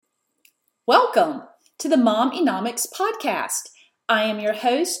Welcome to the Momeconomics Podcast. I am your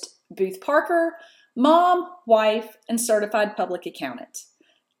host, Booth Parker, mom, wife, and certified public accountant.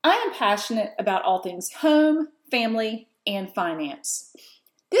 I am passionate about all things home, family, and finance.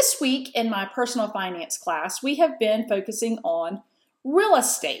 This week in my personal finance class, we have been focusing on real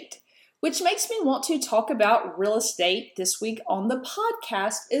estate, which makes me want to talk about real estate this week on the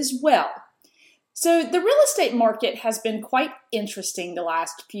podcast as well. So the real estate market has been quite interesting the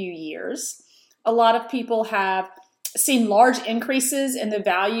last few years. A lot of people have seen large increases in the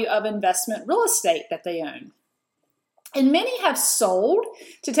value of investment real estate that they own. And many have sold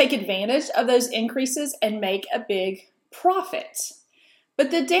to take advantage of those increases and make a big profit.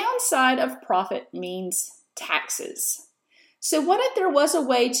 But the downside of profit means taxes. So what if there was a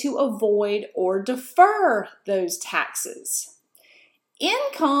way to avoid or defer those taxes? In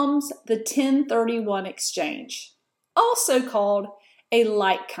comes the 1031 exchange, also called a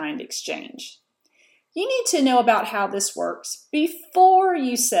like-kind exchange. You need to know about how this works before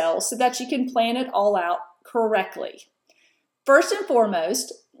you sell so that you can plan it all out correctly. First and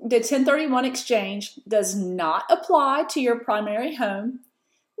foremost, the 1031 exchange does not apply to your primary home,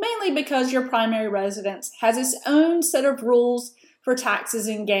 mainly because your primary residence has its own set of rules for taxes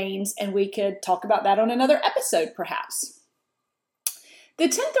and gains, and we could talk about that on another episode perhaps. The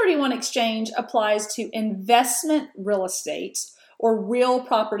 1031 exchange applies to investment real estate or real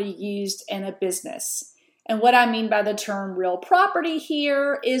property used in a business. And what I mean by the term real property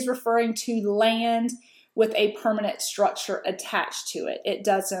here is referring to land with a permanent structure attached to it. It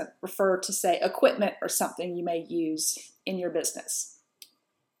doesn't refer to, say, equipment or something you may use in your business.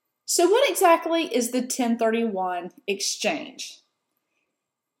 So what exactly is the 1031 exchange?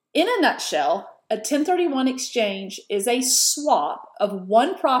 In a nutshell, a 1031 exchange is a swap of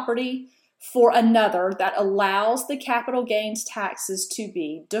one property for another that allows the capital gains taxes to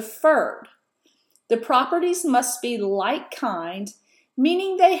be deferred. The properties must be like kind,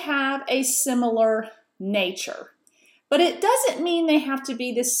 meaning they have a similar nature. But it doesn't mean they have to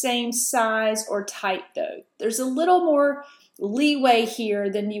be the same size or type though. There's a little more leeway here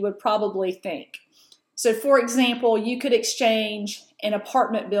than you would probably think. So for example, you could exchange an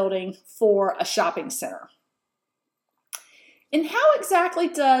apartment building for a shopping center. And how exactly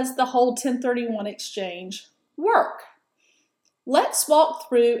does the whole 1031 exchange work? Let's walk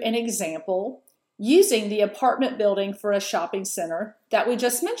through an example using the apartment building for a shopping center that we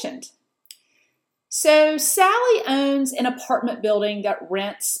just mentioned. So Sally owns an apartment building that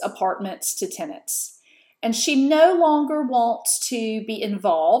rents apartments to tenants, and she no longer wants to be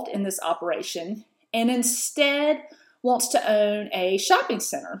involved in this operation and instead wants to own a shopping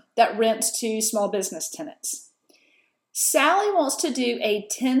center that rents to small business tenants. Sally wants to do a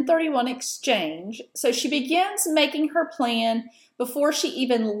 1031 exchange, so she begins making her plan before she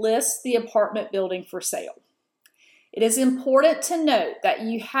even lists the apartment building for sale. It is important to note that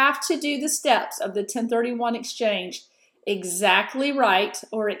you have to do the steps of the 1031 exchange exactly right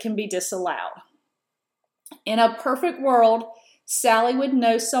or it can be disallowed. In a perfect world, Sally would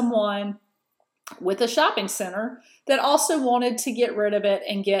know someone with a shopping center that also wanted to get rid of it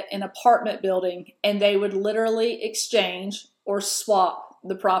and get an apartment building, and they would literally exchange or swap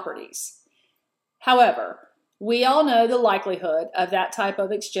the properties. However, we all know the likelihood of that type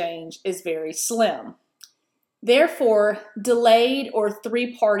of exchange is very slim. Therefore, delayed or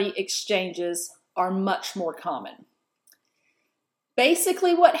three-party exchanges are much more common.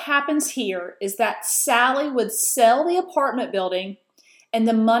 Basically, what happens here is that Sally would sell the apartment building and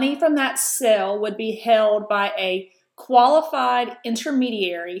the money from that sale would be held by a qualified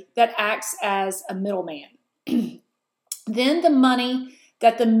intermediary that acts as a middleman. Then the money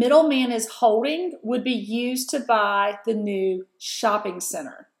that the middleman is holding would be used to buy the new shopping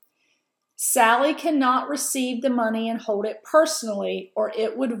center. Sally cannot receive the money and hold it personally, or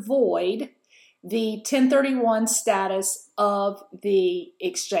it would void the 1031 status of the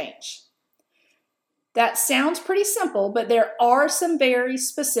exchange. That sounds pretty simple, but there are some very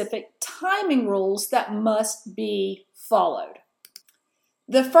specific timing rules that must be followed.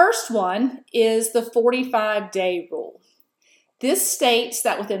 The first one is the 45-day rule. This states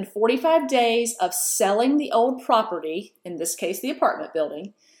that within 45 days of selling the old property, in this case the apartment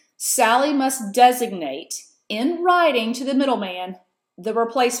building, Sally must designate in writing to the middleman the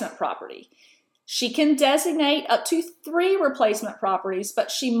replacement property. She can designate up to 3 replacement properties, but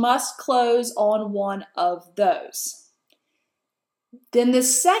she must close on one of those. Then the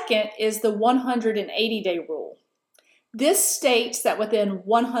second is the 180-day rule. This states that within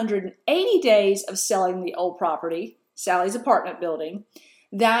 180 days of selling the old property, Sally's apartment building,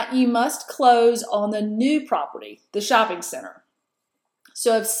 that you must close on the new property, the shopping center.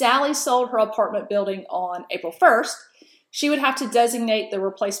 So if Sally sold her apartment building on April 1st, she would have to designate the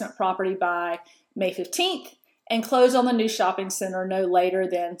replacement property by May 15th and close on the new shopping center no later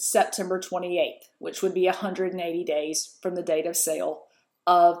than September 28th, which would be 180 days from the date of sale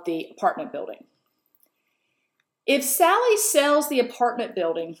of the apartment building. If Sally sells the apartment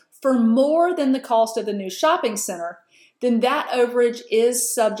building for more than the cost of the new shopping center, then that overage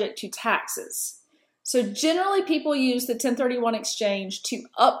is subject to taxes. So generally people use the 1031 exchange to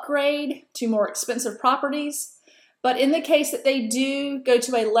upgrade to more expensive properties, but in the case that they do go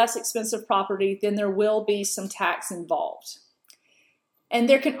to a less expensive property, then there will be some tax involved. And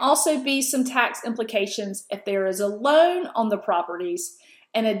there can also be some tax implications if there is a loan on the properties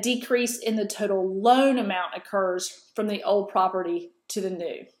and a decrease in the total loan amount occurs from the old property to the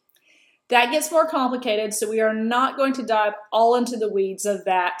new. That gets more complicated, so we are not going to dive all into the weeds of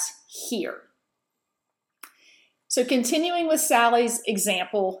that here. So continuing with Sally's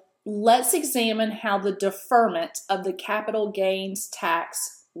example, let's examine how the deferment of the capital gains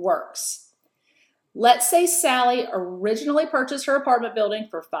tax works. Let's say Sally originally purchased her apartment building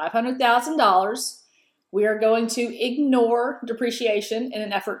for $500,000. We are going to ignore depreciation in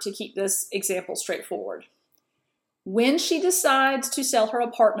an effort to keep this example straightforward. When she decides to sell her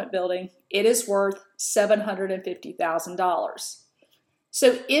apartment building, it is worth $750,000.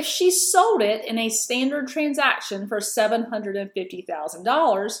 So if she sold it in a standard transaction for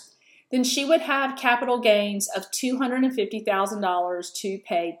 $750,000, then she would have capital gains of $250,000 to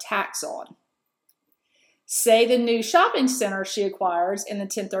pay tax on. Say the new shopping center she acquires in the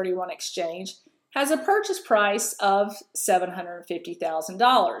 1031 exchange has a purchase price of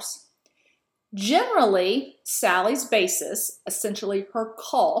 $750,000. Generally, Sally's basis, essentially her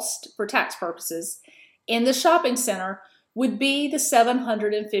cost for tax purposes, in the shopping center would be the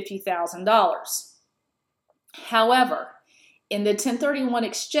 $750,000. However, in the 1031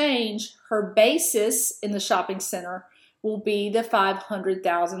 exchange, her basis in the shopping center will be the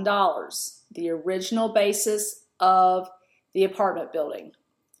 $500,000, the original basis of the apartment building.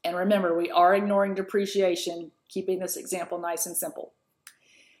 And remember, we are ignoring depreciation, keeping this example nice and simple.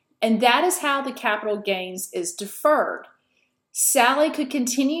 And that is how the capital gains is deferred. Sally could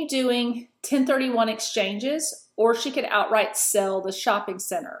continue doing 1031 exchanges, or she could outright sell the shopping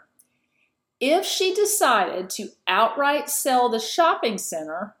center. If she decided to outright sell the shopping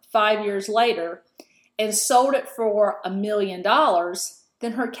center 5 years later and sold it for $1 million,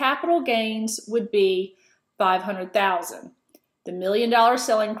 then her capital gains would be $500,000. The $1 million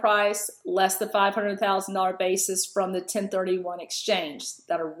selling price less the $500,000 basis from the 1031 exchange,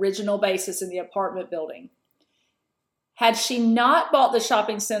 that original basis in the apartment building. Had she not bought the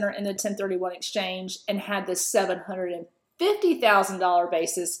shopping center in the 1031 exchange and had the $750,000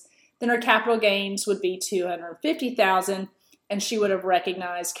 basis, then her capital gains would be $250,000, and she would have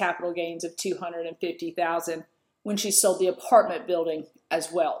recognized capital gains of $250,000 when she sold the apartment building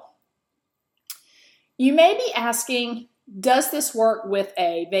as well. You may be asking, does this work with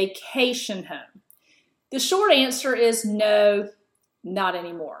a vacation home? The short answer is no, not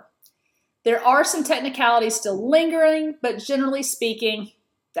anymore. There are some technicalities still lingering, but generally speaking,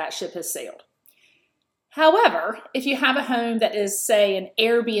 that ship has sailed. However, if you have a home that is, say, an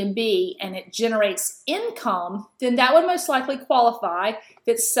Airbnb and it generates income, then that would most likely qualify if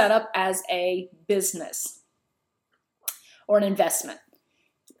it's set up as a business or an investment.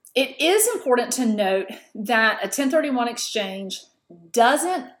 It is important to note that a 1031 exchange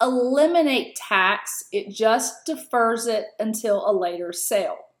doesn't eliminate tax, it just defers it until a later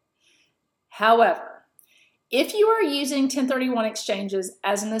sale. However, if you are using 1031 exchanges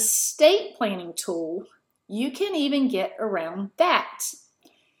as an estate planning tool, you can even get around that.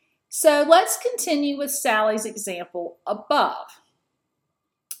 So let's continue with Sally's example above.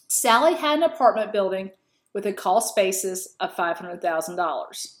 Sally had an apartment building with a cost basis of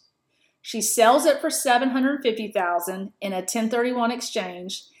 $500,000. She sells it for $750,000 in a 1031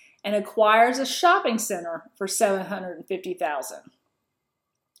 exchange and acquires a shopping center for $750,000.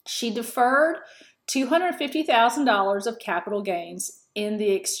 She deferred $250,000 of capital gains in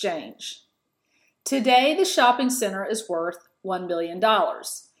the exchange. Today, the shopping center is worth $1 million.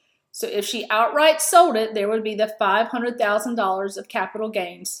 So if she outright sold it, there would be the $500,000 of capital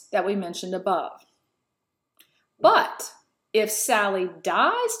gains that we mentioned above. But if Sally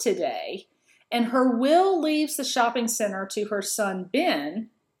dies today and her will leaves the shopping center to her son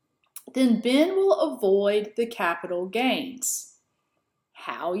Ben, then Ben will avoid the capital gains.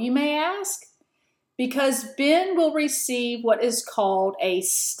 How, you may ask? Because Ben will receive what is called a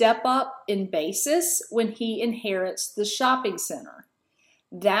step up in basis when he inherits the shopping center.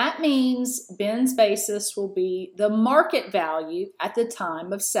 That means Ben's basis will be the market value at the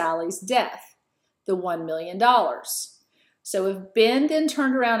time of Sally's death, the $1 million. So if Ben then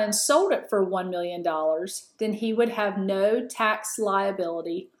turned around and sold it for $1 million, then he would have no tax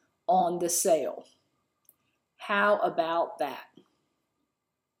liability on the sale. How about that?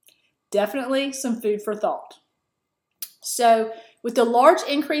 Definitely some food for thought. So with the large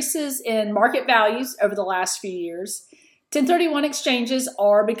increases in market values over the last few years, 1031 exchanges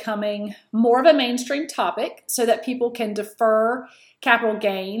are becoming more of a mainstream topic so that people can defer capital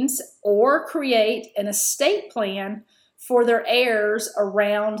gains or create an estate plan for their heirs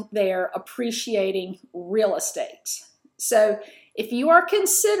around their appreciating real estate. So if you are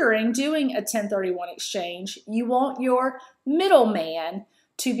considering doing a 1031 exchange, you want your middleman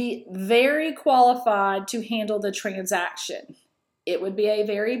to be very qualified to handle the transaction. It would be a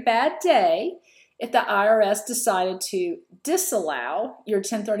very bad day if the IRS decided to disallow your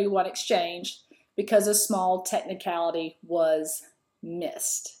 1031 exchange because a small technicality was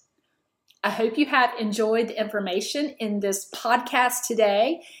missed. I hope you have enjoyed the information in this podcast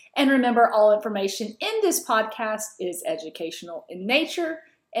today. And remember, all information in this podcast is educational in nature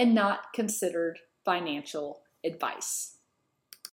and not considered financial advice.